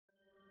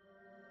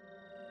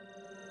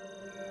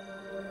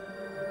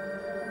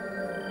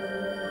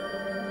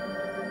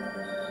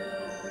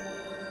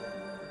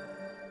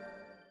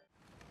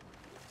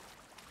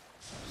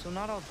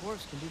not all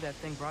dwarves can do that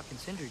thing Brock and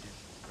Sindri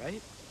did,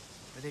 right?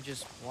 Where they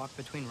just walk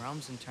between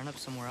realms and turn up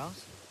somewhere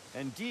else?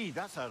 Indeed,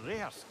 that's a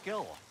rare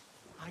skill.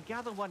 I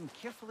gather one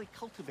carefully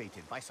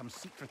cultivated by some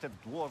secretive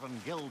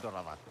dwarven guild or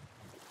other.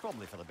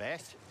 Probably for the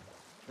best.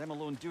 Them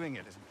alone doing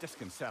it is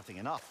disconcerting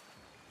enough.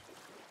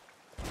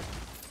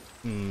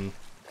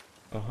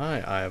 Oh,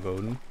 hi, Eye of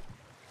Odin.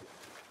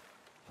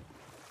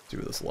 See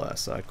where this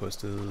last side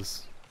quest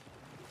is.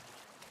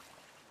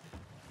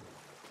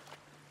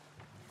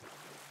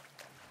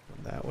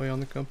 That way on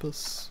the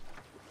compass.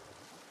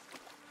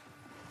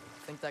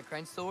 Think that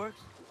crane still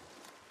works?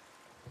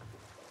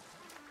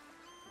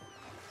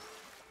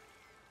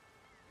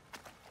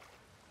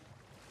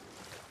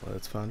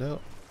 Let's find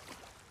out.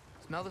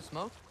 Smell the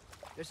smoke?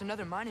 There's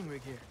another mining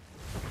rig here.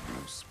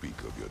 You speak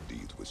of your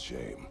deeds with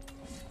shame.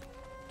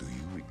 Do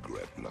you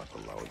regret not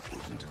allowing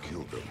Odin to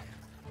kill them?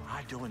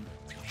 I don't.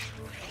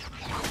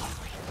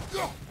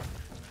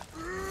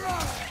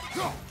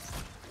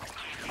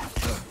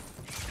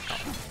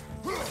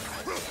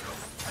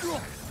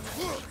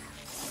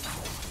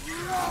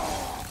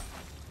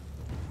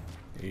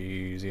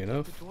 Easy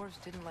enough. The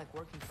dwarves didn't like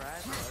working for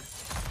Asgard.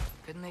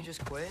 Couldn't they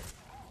just quit?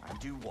 And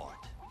do what?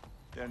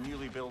 Their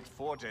newly built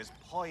forges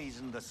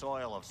poisoned the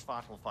soil of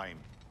Svartalfheim.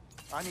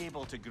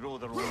 Unable to grow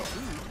their own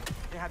food,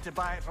 they had to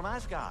buy it from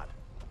Asgard.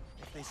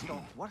 If they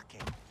stopped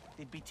working,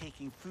 they'd be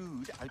taking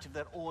food out of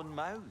their own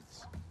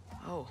mouths.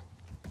 Oh,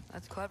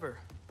 that's clever.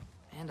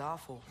 And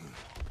awful.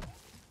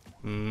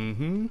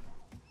 Mm-hmm.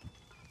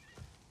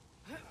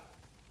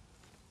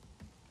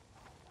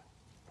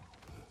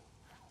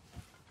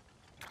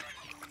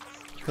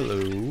 Hello.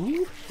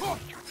 We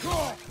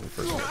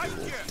first got the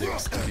little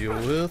dicks to deal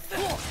with.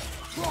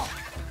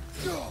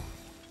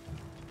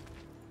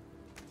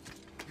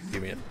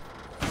 Give me it.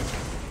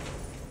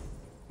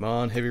 Come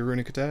on, heavy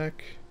runic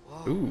attack.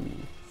 Whoa. Ooh.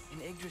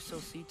 An Yggdrasil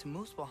seed to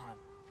Muspelheim.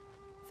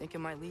 Think it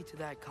might lead to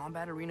that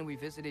combat arena we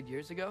visited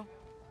years ago?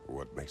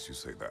 What makes you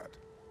say that?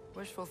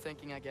 Wishful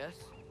thinking, I guess.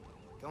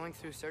 Going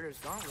through Surtur's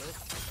gauntlet,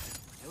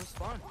 it was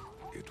fun.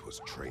 It was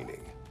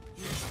training.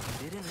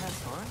 You didn't have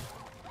fun?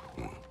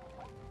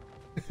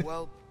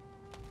 Well,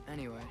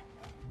 anyway.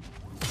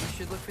 We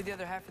should look for the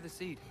other half of the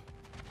seed.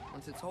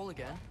 Once it's whole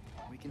again,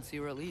 we can see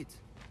where it leads.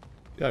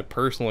 Yeah, I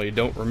personally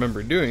don't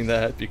remember doing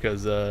that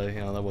because, you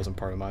know, that wasn't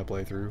part of my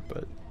playthrough,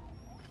 but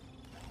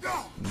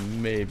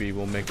maybe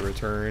we'll make a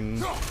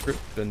return trip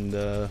and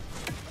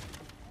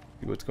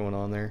see what's going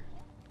on there.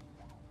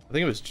 I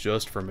think it was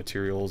just for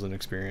materials and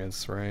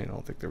experience, right? I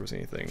don't think there was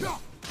anything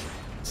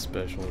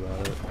special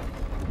about it.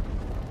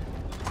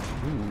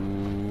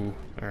 Ooh.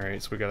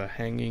 Alright, so we got a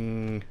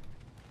hanging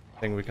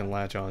thing we can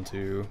latch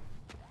onto.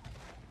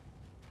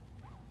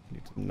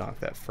 Need to knock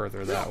that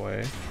further that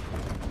way.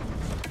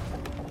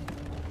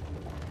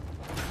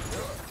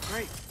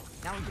 Great.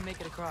 Now we can make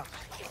it across.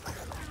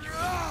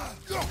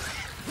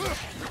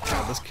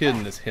 God, this kid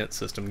and his hint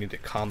system need to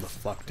calm the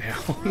fuck down.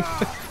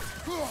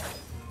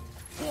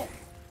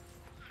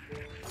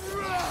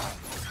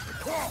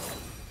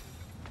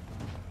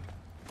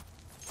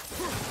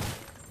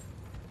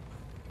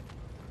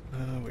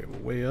 We have a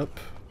way up.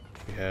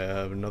 We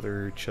have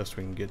another chest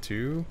we can get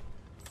to.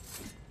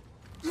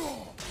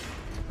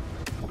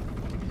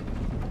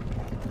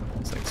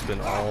 This thing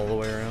spin all the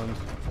way around.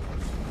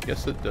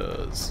 Yes, it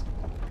does.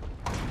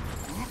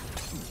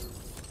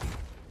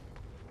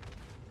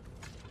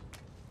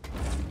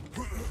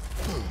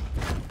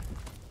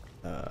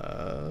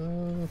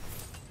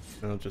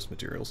 No, just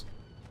materials.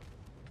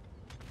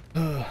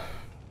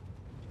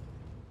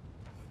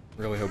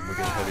 Really hoping we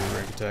get a heavy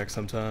rank attack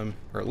sometime,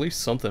 or at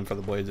least something for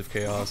the Blades of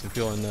Chaos. I'm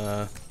feeling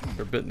they're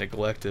a bit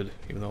neglected,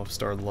 even though I've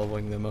started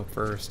leveling them up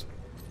first.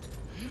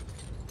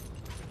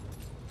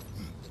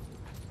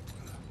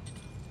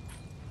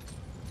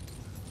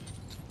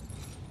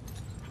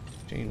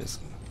 Jane is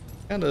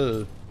kind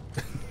of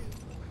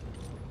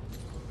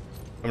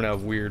coming out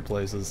of weird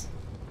places.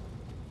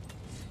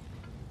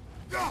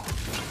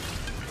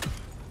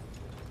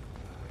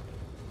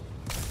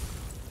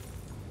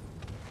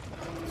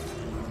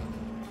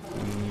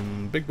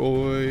 Big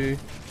boy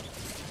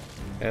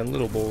and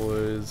little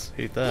boys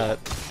hate that.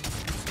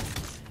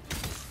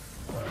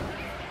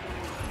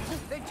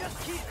 They just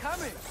keep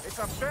coming. It's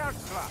a bird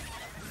trap.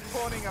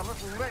 Spawning our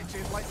little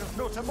wretches like there's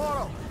no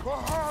tomorrow.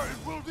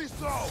 It will be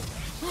so!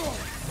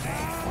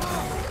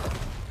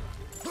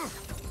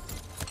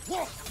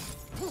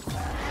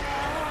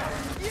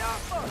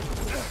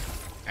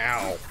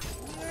 Ow.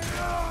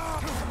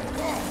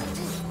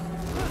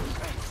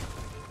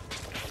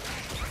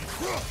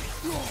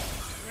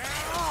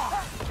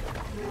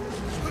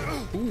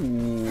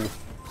 Ooh.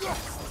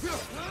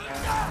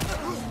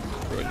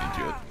 Bro, I need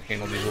you to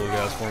handle these little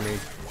guys for me.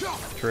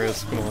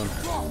 Atreus, come on.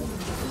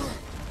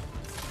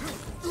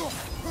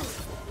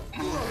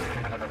 I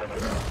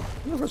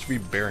wonder if I should be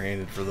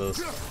barehanded for this.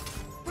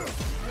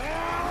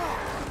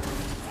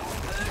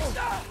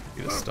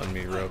 You just stunned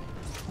me, Rope.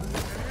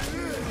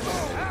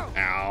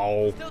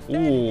 Ow.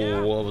 Ooh,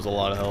 that was a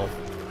lot of health.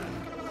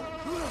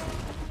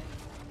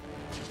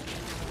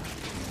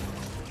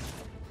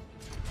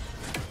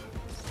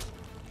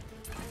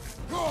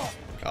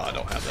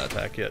 that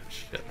attack yet.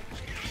 Shit.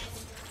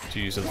 Did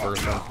you use the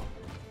first one?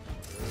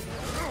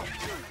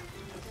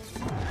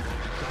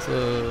 Let's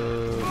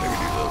maybe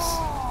do this.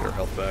 Get our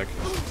health back.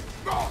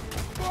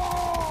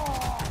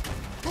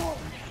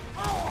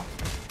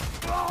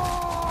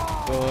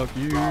 Fuck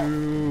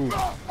you!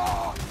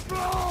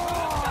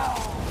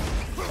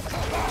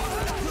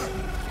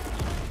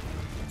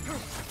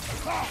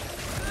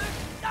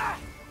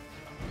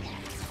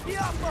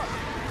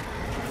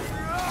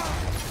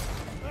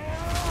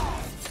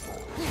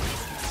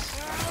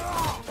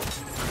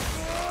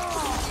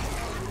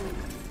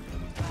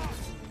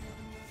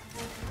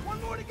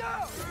 One more to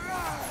go.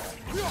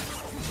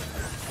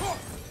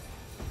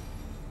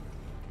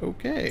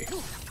 Okay.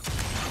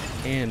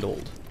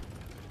 Handled.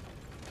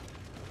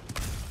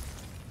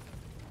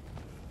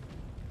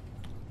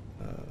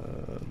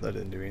 That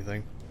didn't do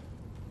anything.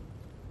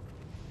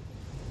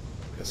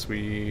 Guess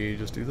we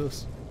just do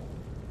this.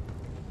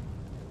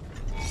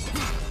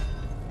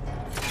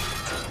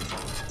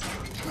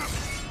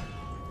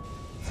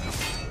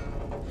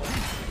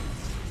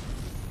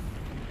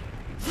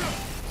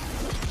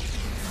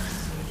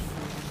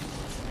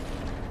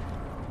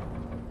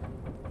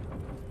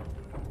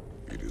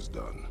 It is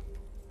done.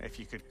 If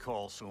you could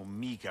call so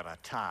meager a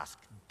task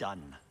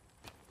done.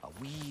 A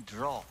wee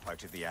drop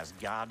out of the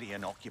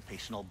Asgardian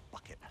occupational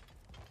bucket.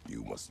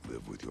 You must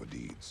live with your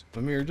deeds.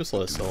 Amir, just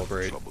let us Do not be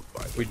celebrate. troubled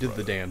by them, We did the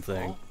brother. damn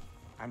thing.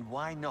 And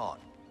why not?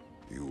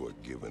 You were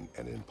given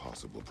an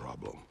impossible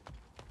problem.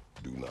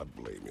 Do not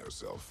blame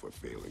yourself for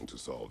failing to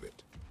solve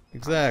it.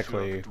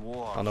 Exactly. I'm sure the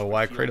dwarves I don't know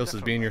why would feel Kratos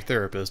is being your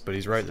therapist, but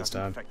he's right this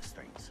Doesn't time. fix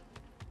things.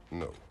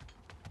 No.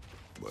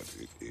 But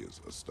it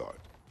is a start.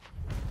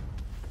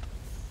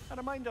 A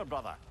reminder,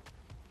 brother.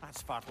 That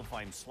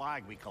Svartalfheim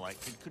slag we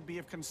collected could be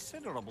of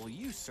considerable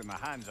use in the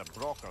hands of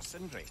Brock or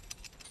Sindri.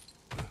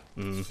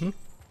 Mm-hmm.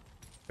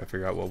 Gotta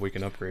figure out what we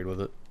can upgrade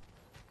with it.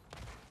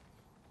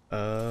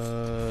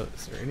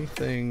 Is there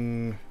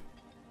anything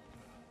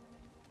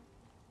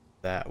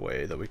that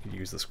way that we could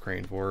use this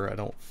crane for? I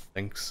don't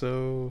think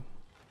so.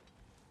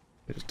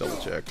 Let me just double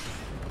check.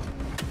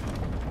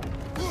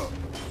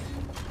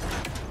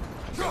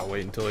 Gotta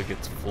wait until it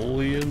gets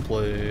fully in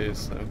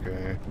place.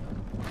 Okay.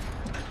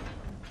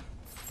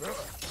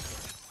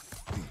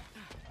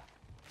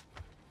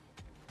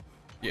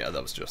 Yeah,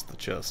 that was just the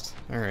chest.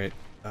 Alright.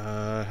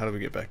 How do we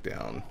get back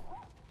down?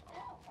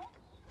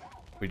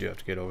 We do have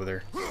to get over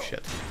there.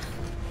 Shit.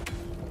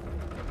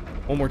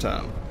 One more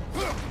time.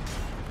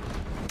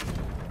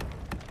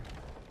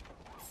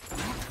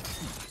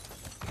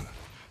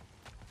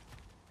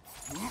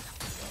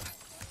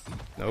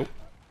 Nope.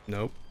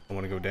 Nope. I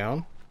want to go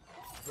down.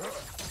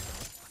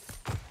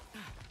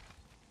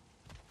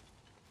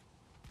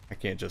 I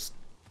can't just...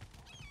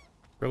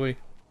 Really?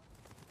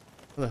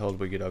 How the hell did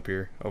we get up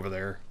here? Over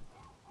there.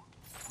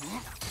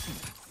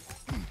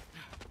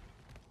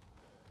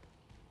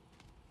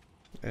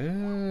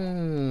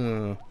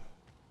 Oh,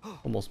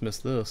 almost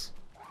missed this.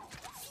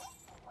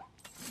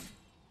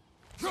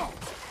 Nope,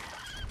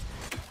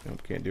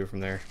 can't do it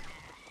from there.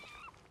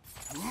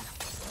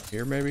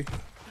 Here, maybe?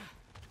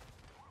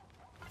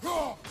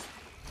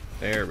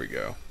 There we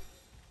go.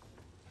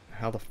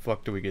 How the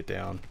fuck do we get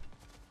down?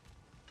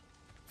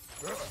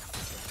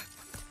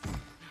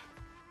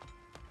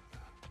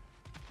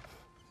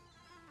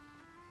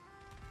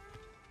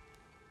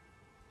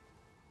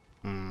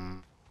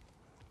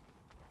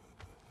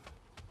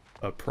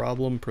 A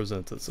problem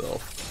presents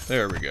itself.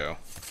 There we go.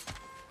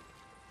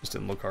 Just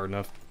didn't look hard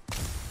enough.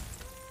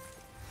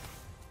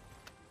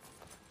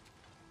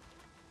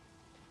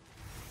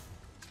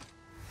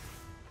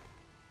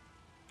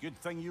 Good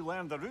thing you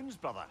learned the runes,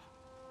 brother.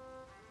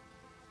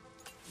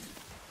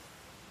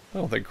 I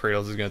don't think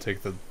Kratos is gonna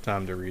take the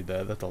time to read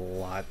that. That's a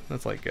lot.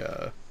 That's like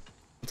a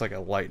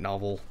light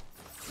novel.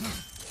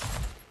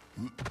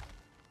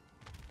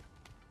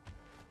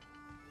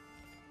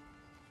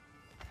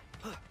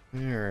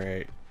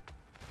 Alright.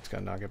 Just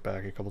gotta knock it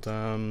back a couple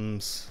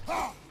times.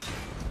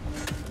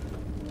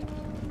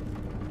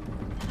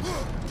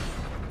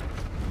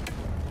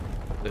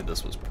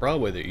 This was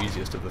probably the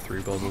easiest of the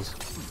three puzzles.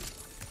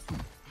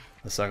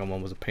 The second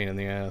one was a pain in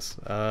the ass.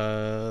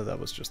 That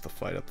was just the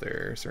fight up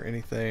there. Is there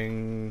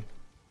anything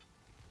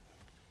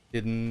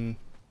hidden?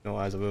 No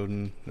Eyes of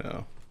Odin?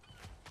 No.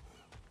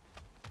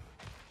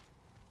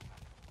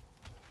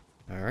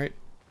 Alright.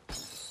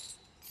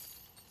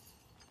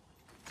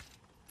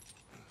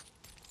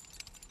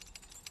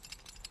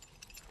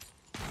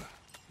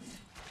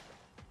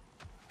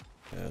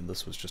 And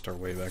this was just our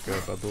way back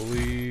up, I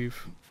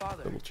believe.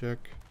 Father, Double check.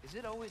 is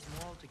it always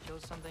moral to kill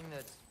something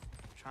that's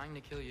trying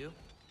to kill you?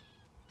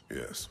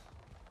 Yes.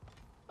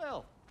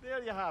 Well,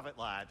 there you have it,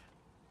 lad.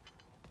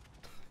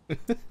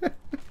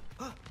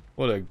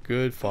 What a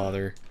good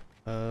father.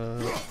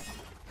 Yeah,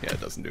 it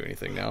doesn't do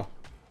anything now.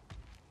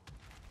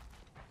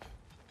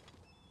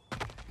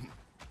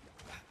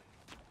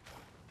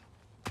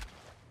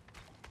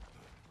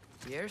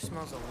 The air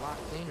smells a lot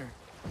cleaner.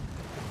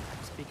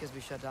 It's because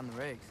we shut down the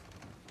rigs.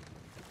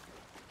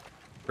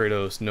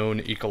 Kratos, known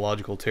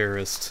ecological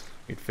terrorist.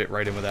 He'd fit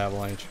right in with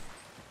Avalanche.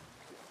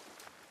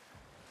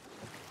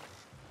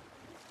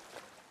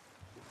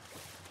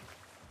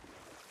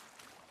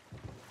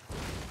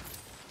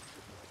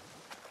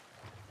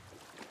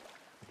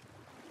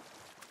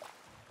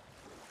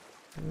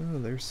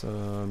 there's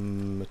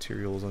some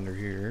materials under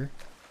here.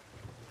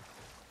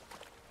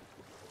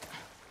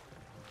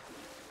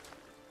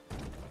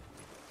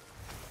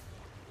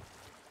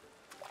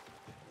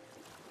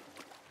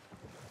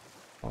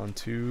 On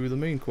to the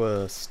main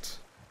quest.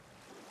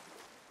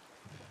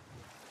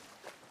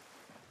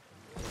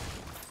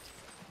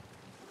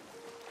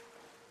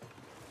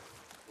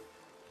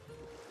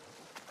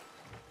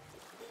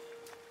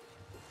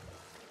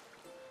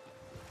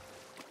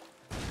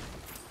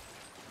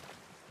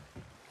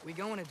 We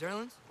going to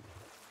Derlin's?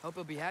 Hope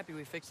he'll be happy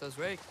we fixed those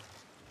rakes.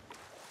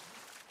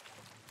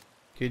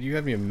 Kid, you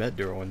haven't even met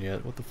Derwin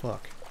yet. What the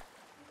fuck?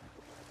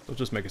 Don't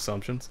just make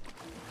assumptions.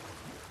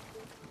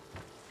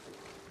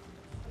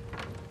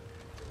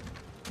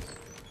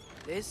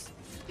 This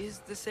is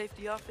the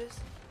safety office?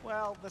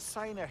 Well, the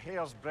sign a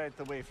hair's breadth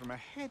away from a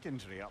head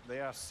injury up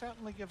there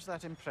certainly gives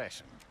that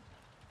impression.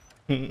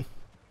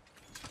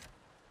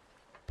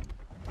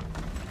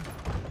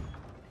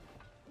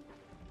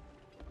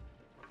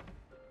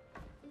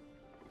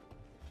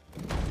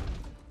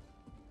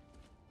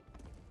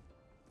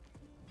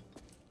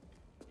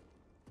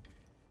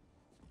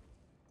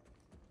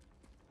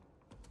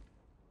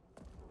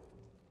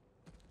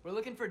 We're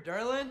looking for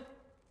Derlin?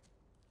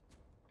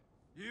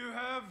 You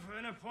have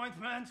an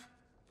appointment?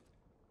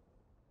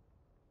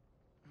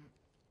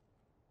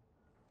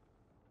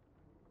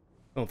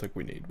 I don't think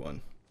we need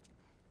one.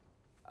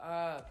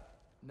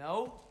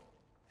 No?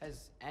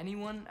 Has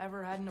anyone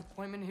ever had an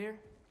appointment here?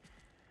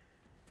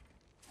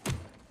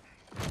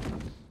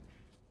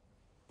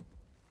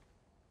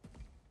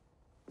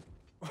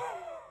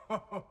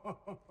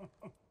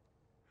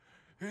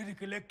 Here to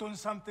collect on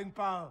something,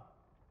 pal?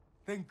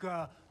 Think,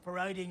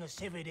 parading a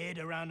severed head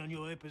around on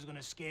your hip is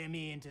gonna scare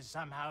me into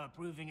somehow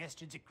approving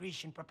Esther's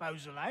accretion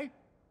proposal, eh?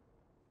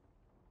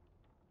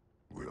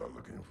 We are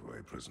looking for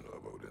a prisoner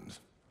of Odin's.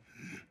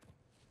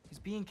 He's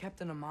being kept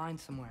in a mine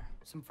somewhere.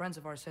 Some friends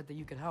of ours said that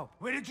you could help.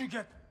 Where did you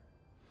get...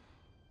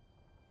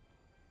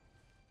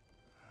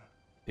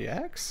 The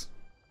axe?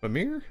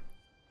 Mimir?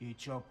 You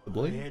chopped The the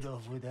blade? head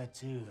off with that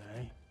too,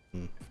 eh?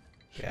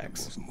 The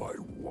axe. Was my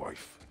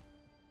wife.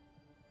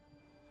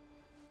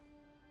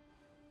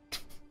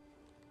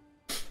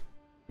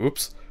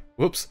 Whoops.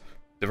 Whoops.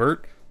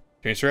 Divert.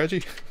 Change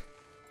strategy.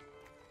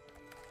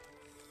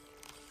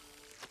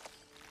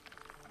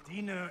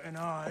 Dina and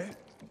I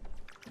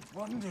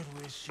wondered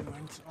where she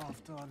went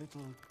after our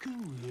little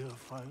coup here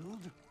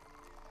failed.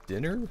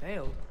 Dinner?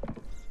 Failed?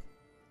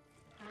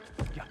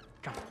 Yeah,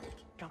 come,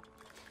 come.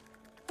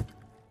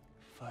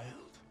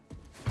 Failed.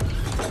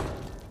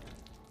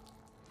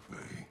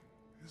 Faye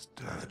is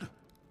dead.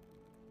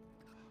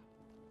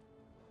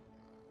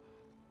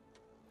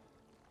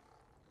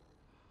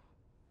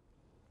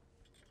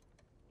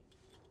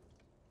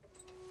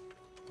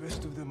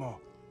 Rest of them are.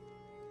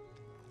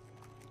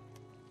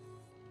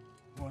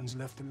 One's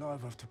left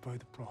alive have to pay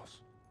the price.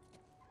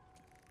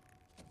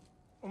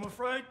 I'm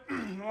afraid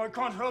I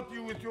can't help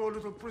you with your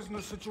little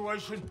prisoner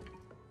situation.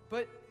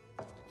 But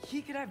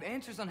he could have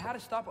answers on how to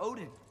stop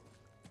Odin.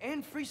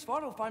 And free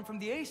Svartalfheim from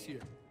the Aesir.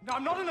 Now,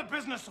 I'm not in the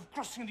business of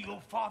crossing the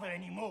old father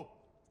anymore.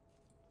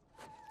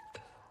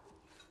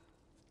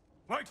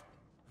 Wait,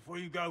 before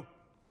you go.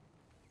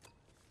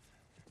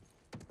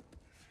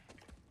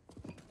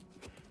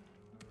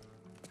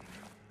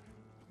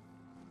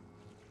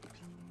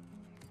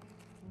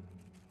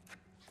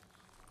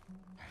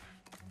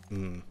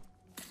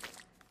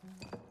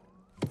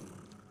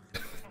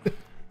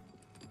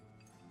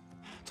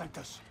 Take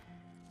this.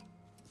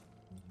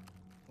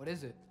 What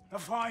is it? A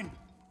fine.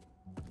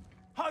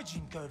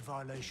 Hygiene code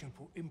violation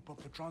for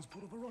improper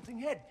transport of a rotting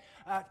head.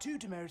 2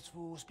 demerits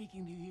for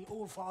speaking the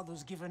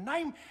All-Father's given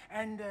name,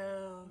 and,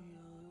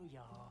 yeah,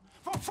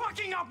 for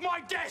fucking up my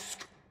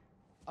desk!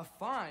 A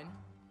fine?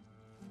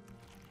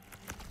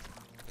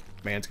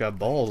 Man's got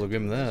balls, I'll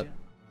give him that.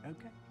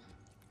 Okay.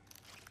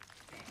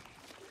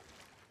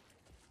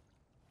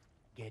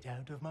 Get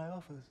out of my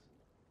office.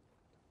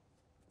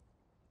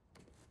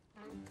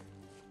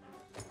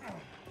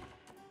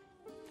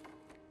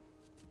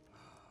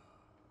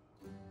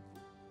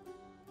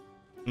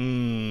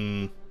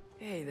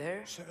 Hey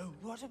there. So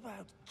what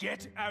about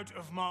get out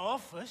of my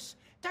office?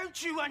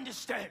 Don't you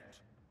understand?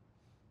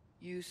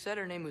 You said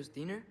her name was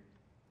Diener?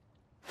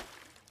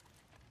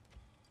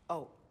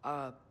 Oh,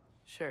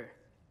 sure.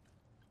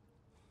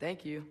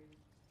 Thank you.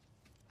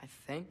 I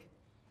think.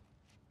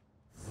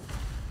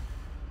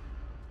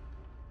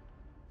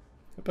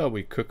 How about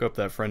we cook up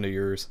that friend of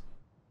yours?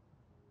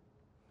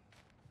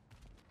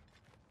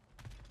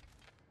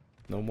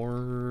 No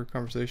more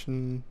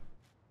conversation?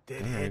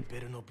 That head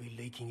better not be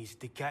leaking his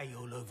decay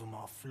all over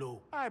my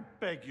floor. I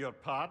beg your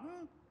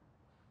pardon?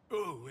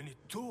 Oh, and it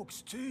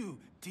talks too.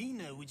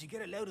 Dina, would you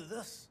get a load of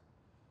this?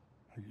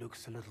 It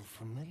looks a little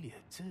familiar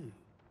too.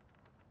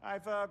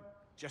 I've,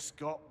 just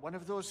got one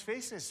of those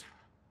faces.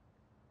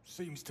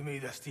 Seems to me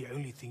that's the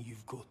only thing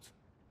you've got.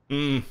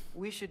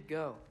 We should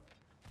go.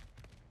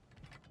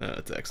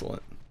 That's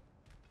excellent.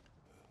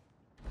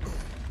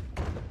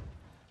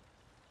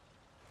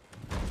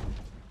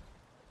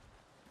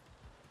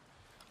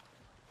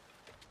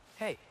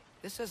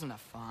 This isn't a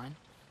find.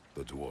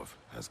 The dwarf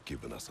has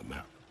given us a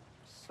map.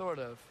 Sort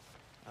of.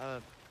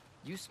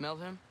 You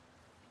smelled him?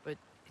 But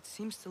it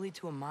seems to lead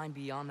to a mine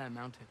beyond that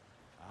mountain.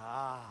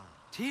 Ah.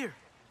 Tyr!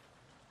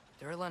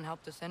 Durlan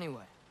helped us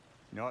anyway.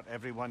 Not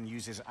everyone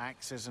uses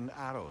axes and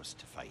arrows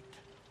to fight.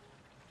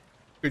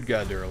 Good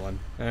guy, Durlan.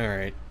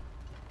 Alright.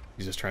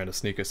 He's just trying to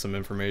sneak us some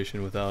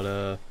information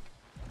without,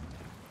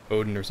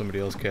 Odin or somebody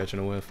else catching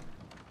a whiff.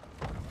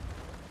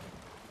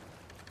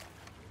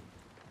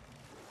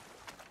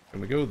 Can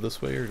we go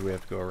this way, or do we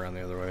have to go around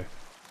the other way?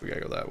 We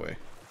gotta go that way.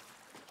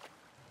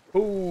 Oh,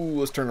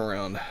 let's turn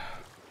around.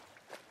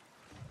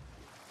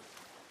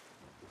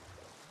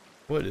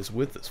 What is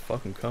with this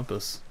fucking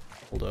compass?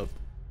 Hold up.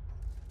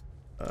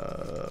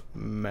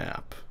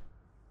 Map.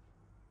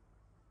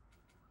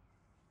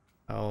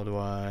 How do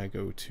I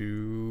go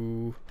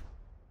to...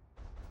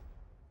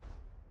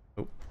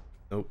 Oh,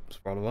 nope,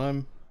 spot of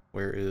lime.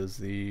 Where is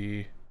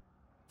the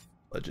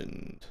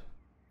legend?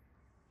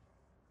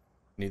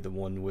 Need the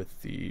one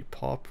with the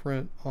paw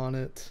print on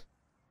it.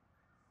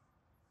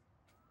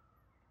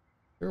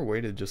 Is there a way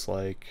to just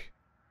like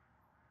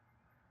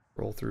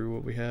roll through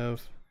what we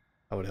have?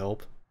 That would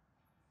help.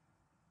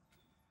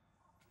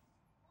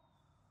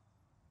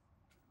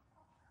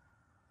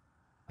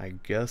 I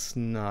guess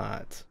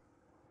not.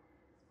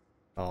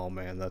 Oh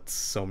man, that's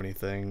so many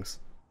things.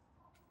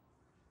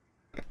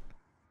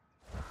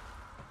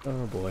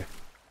 Oh boy.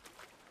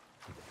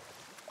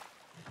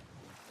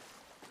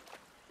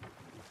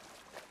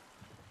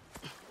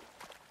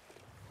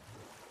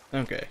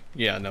 Okay,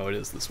 yeah, no, it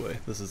is this way.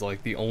 This is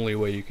like the only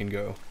way you can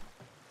go.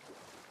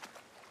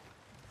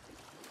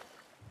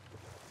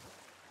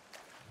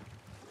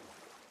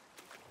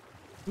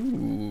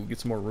 Ooh, get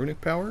some more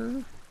runic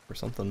power or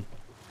something.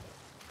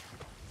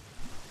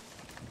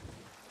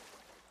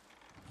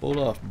 Hold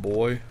off,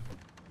 boy.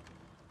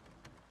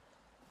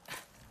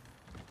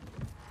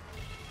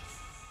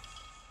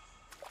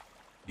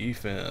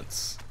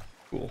 Defense.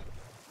 Cool.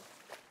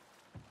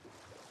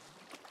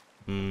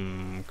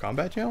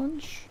 Combat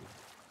challenge?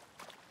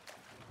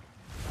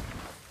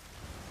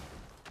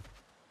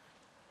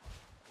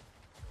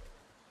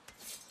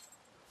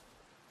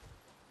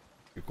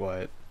 Be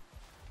quiet.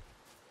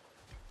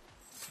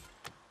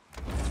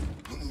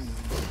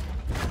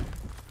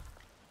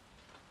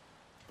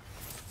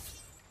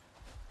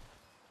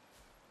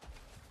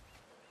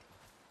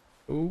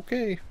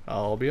 Okay,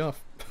 I'll be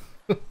off.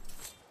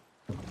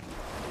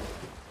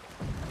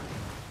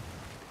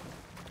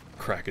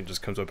 Kraken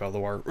just comes up out of the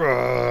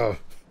water.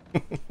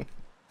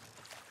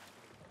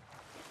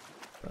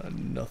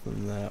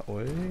 Nothing that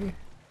way.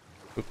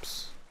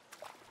 Oops.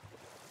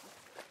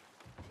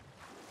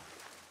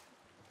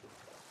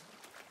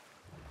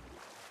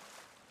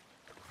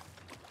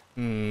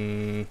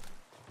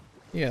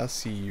 Yeah, I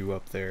see you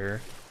up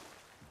there.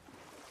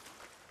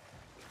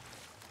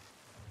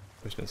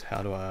 Question is,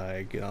 how do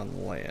I get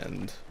on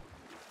land?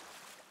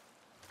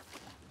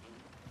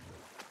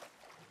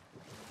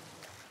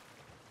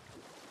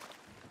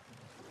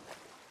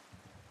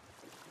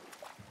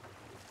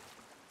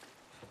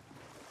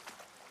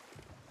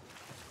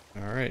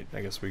 Alright,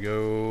 I guess we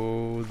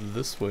go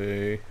this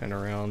way and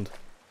around.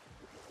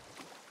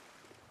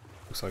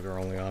 Looks like our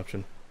only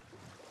option.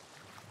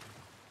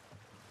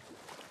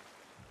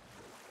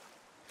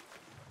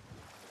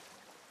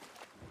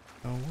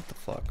 Oh, what the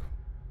fuck?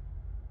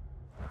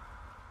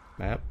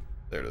 Map?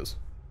 There it is.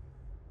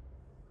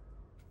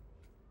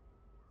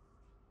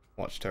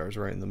 Watchtower's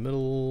right in the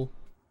middle.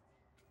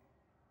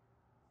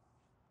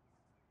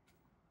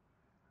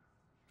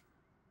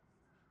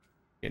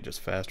 Can't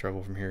just fast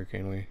travel from here,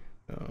 can we?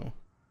 No.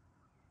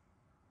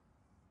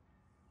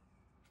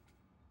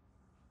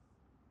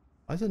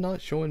 Why is it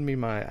not showing me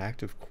my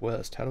active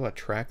quest? How do I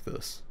track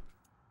this?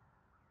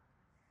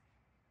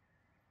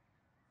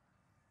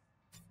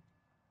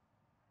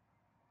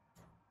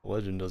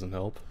 Legend doesn't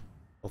help.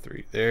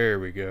 L3. There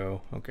we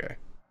go. Okay.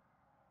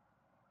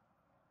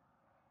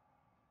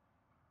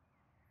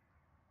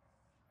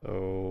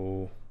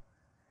 So...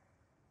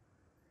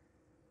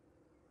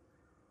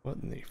 what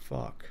in the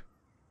fuck?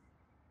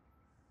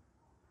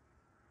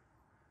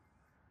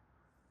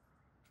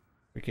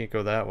 We can't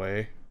go that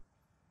way.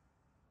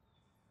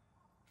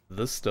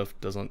 This stuff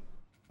doesn't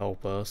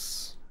help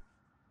us.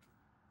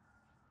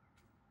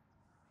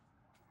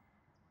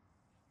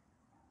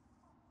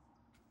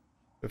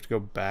 We have to go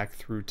back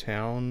through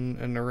town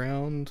and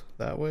around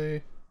that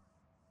way?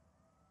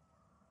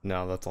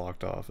 No, that's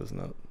locked off, isn't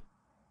it?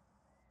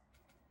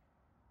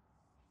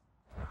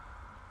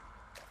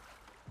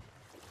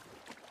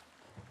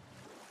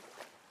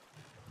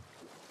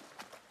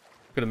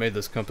 Could have made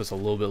this compass a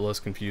little bit less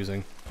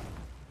confusing.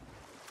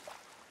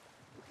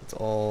 That's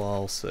all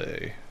I'll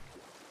say.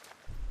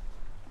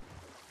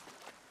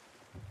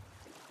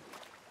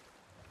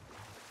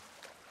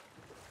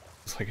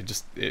 It's like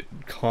it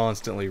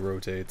constantly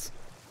rotates.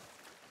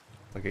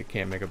 Like it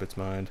can't make up its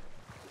mind.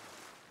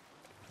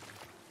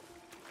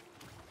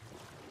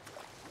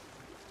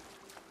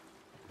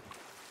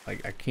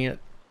 Like I can't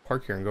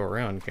park here and go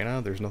around, can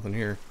I? There's nothing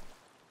here.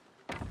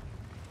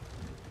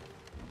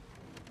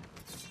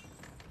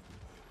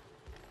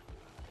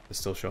 It's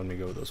still showing me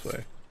go this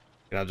way.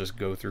 Can I just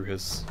go through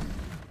his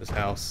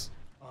house?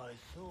 I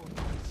thought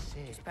I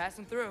said. Just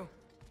passing through.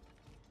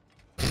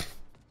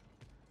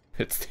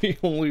 It's the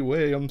only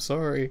way, I'm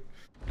sorry.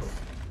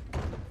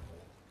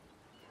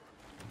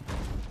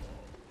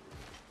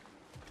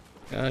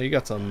 You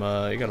got a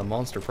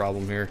monster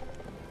problem here.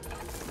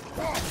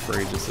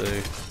 Afraid to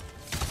say.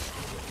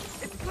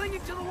 It's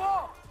clinging to the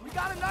wall. We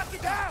gotta knock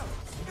it down.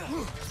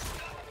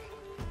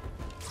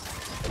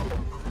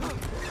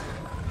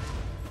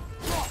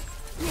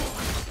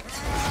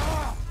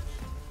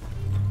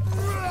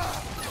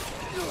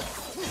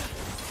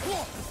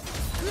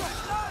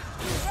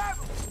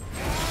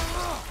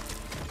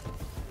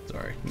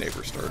 Sorry,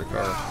 neighbor started a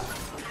car.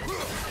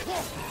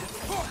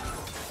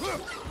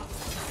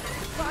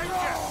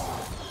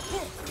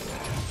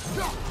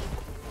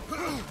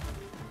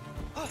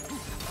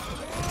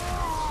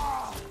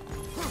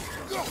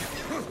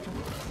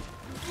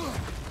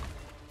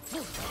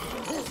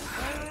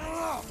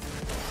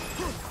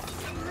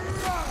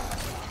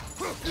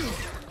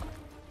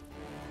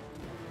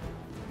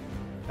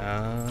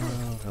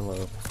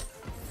 Hello.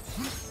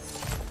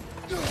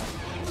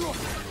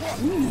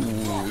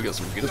 Ooh, we got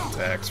some good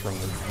attacks from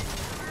the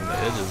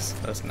edges.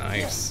 That's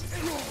nice.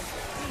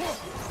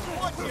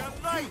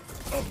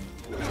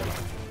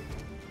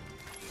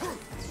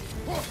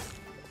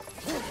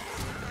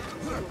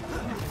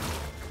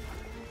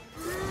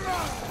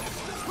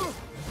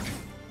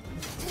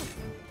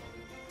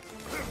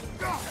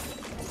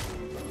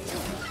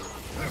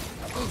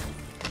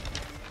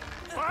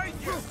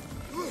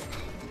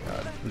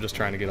 God, I'm just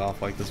trying to get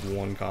off like this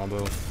one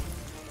combo.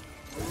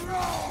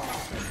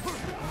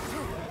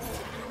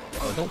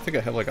 I don't think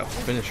I have like a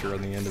finisher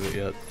on the end of it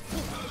yet.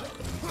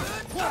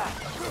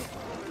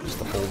 Just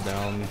to hold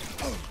down.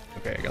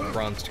 Okay, I got the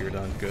bronze tier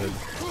done. Good.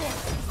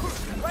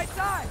 Right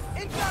side,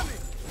 incoming.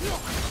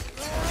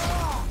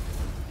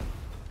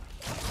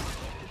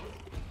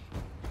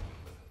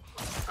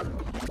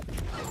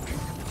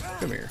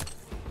 Come here.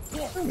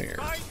 Come here.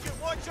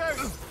 Watch out!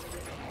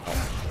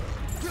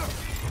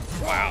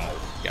 Wow.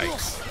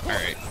 Yikes.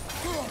 Alright.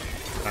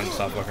 Time to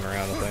stop fucking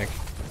around, I think.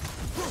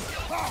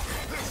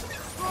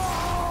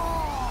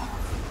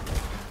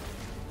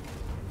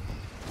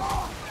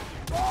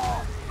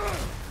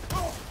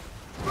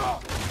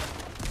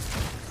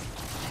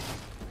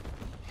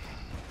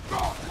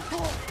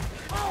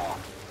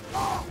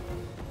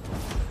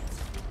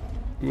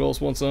 Who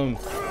else wants some?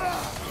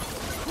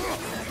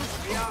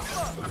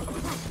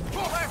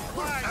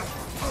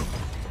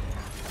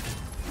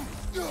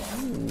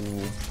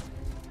 Ooh.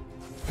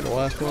 The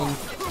last one?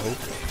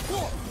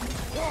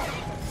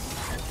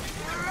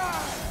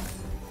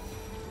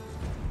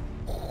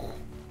 Oh.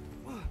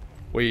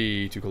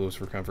 Way too close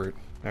for comfort.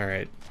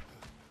 Alright.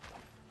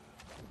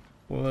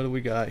 What do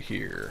we got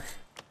here?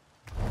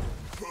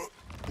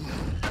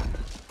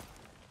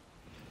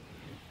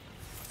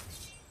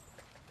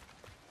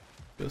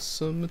 Just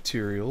some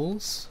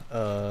materials.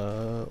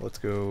 Let's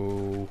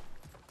go.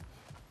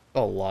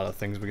 A lot of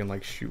things we can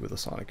like shoot with the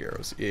sonic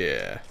arrows.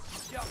 Yeah.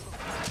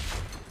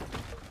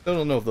 I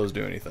don't know if those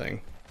do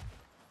anything,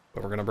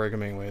 but we're gonna break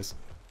them anyways.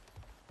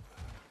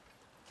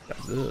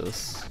 Got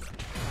this.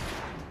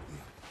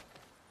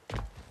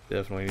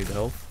 Definitely need the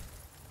health.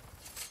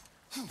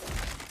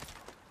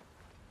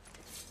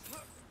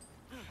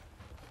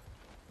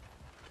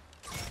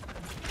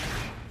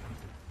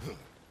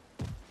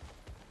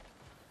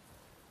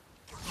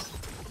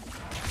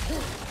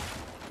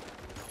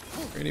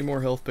 Any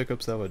more health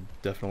pickups, that would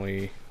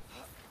definitely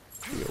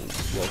be a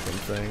welcome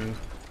thing.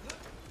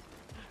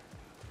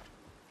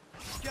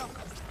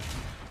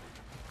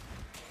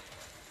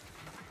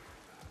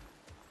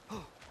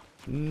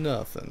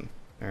 Nothing.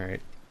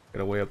 Alright.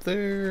 Got a way up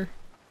there.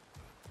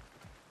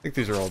 I think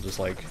these are all just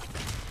like...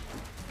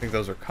 I think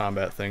those are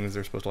combat things.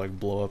 They're supposed to like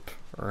blow up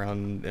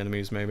around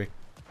enemies maybe.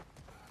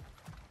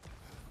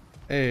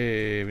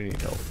 Hey, we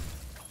need help.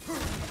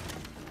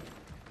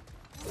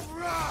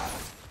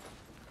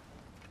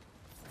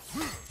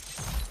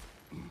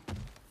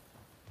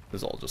 This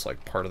is all just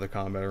like part of the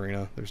combat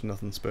arena. There's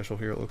nothing special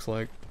here, it looks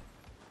like.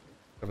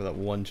 Except for that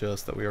one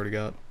chest that we already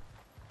got.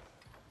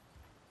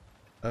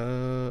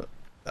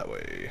 That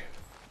way.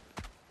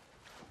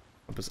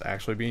 Compass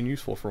actually being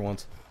useful for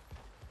once.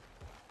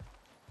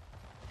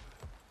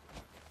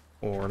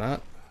 Or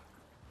not.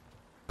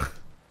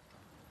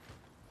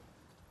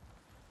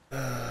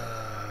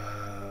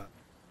 How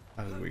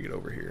did we get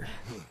over here?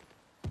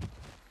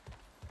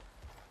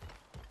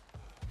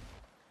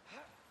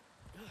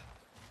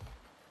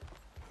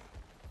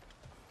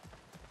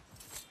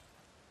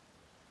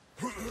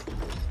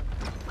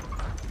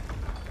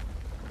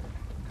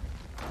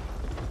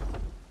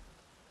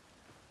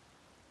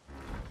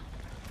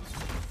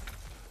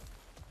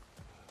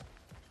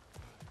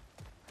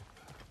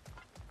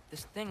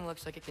 This thing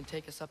looks like it can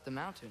take us up the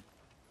mountain.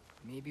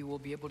 Maybe we'll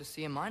be able to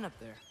see a mine up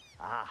there.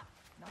 Ah,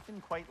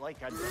 nothing quite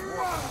like a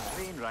dwarven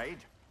train ride.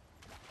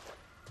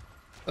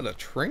 Is that a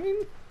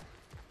train?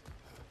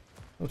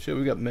 Oh shit,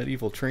 we got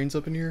medieval trains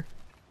up in here?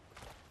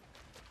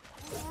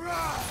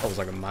 That was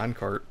like a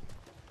minecart.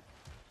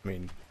 I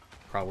mean,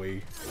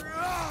 probably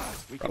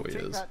We can take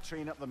is. that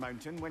train up the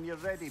mountain when you're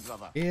ready,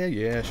 brother.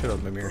 Yeah, shut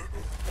up, Mimir.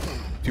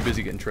 Too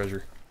busy getting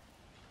treasure.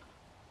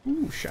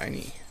 Ooh,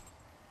 shiny.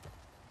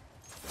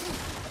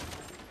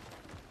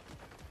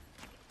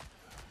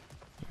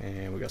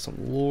 And we got some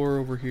lore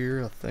over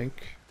here, I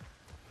think.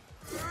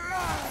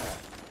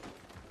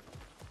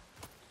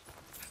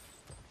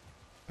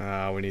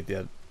 We need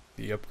the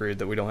upgrade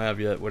that we don't have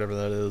yet, whatever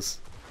that is.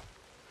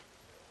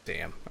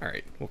 Damn.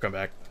 Alright, we'll come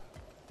back.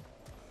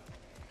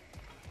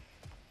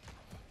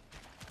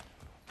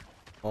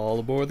 All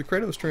aboard the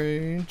Kratos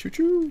train.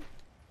 Choo-choo.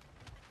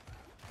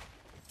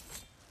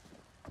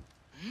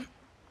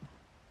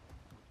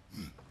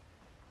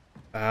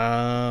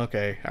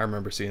 Okay. I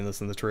remember seeing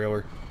this in the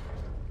trailer.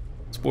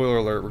 Spoiler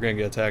alert, we're gonna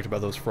get attacked by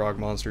those frog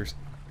monsters.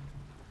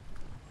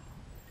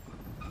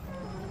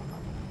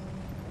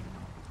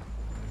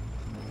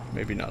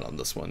 Maybe not on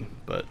this one,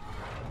 but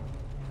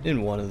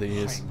in one of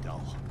these.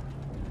 Heimdall.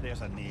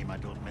 There's a name I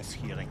don't miss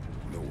hearing.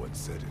 No one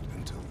said it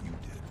until you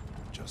did,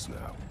 just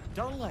now.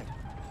 Darling.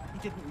 He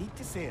didn't need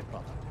to say it,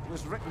 brother. It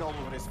was written all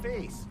over his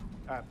face.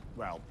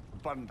 Well,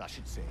 burned, I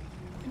should say.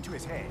 Into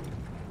his head.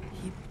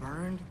 He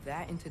burned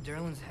that into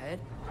Durlin's head?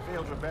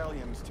 Failed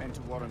rebellions tend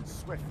to warrant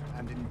swift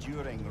and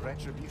enduring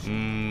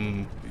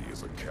retribution. He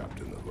is a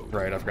captain of Odin.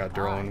 Right, I forgot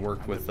Durlin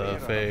worked with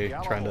Faye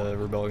trying to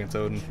rebel against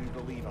Odin.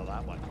 True believer,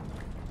 that one.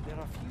 There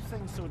are few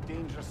things so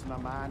dangerous in a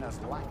man as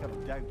lack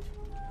of doubt.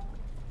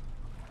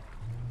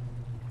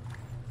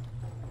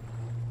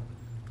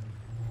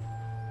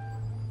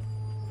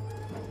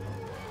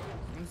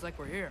 Seems like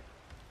we're here.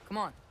 Come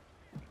on.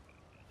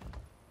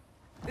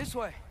 This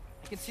way.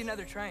 I can see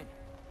another train.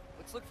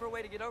 Let's look for a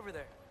way to get over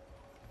there.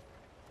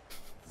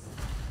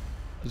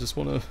 I just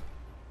wanna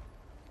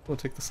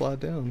take the slide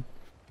down.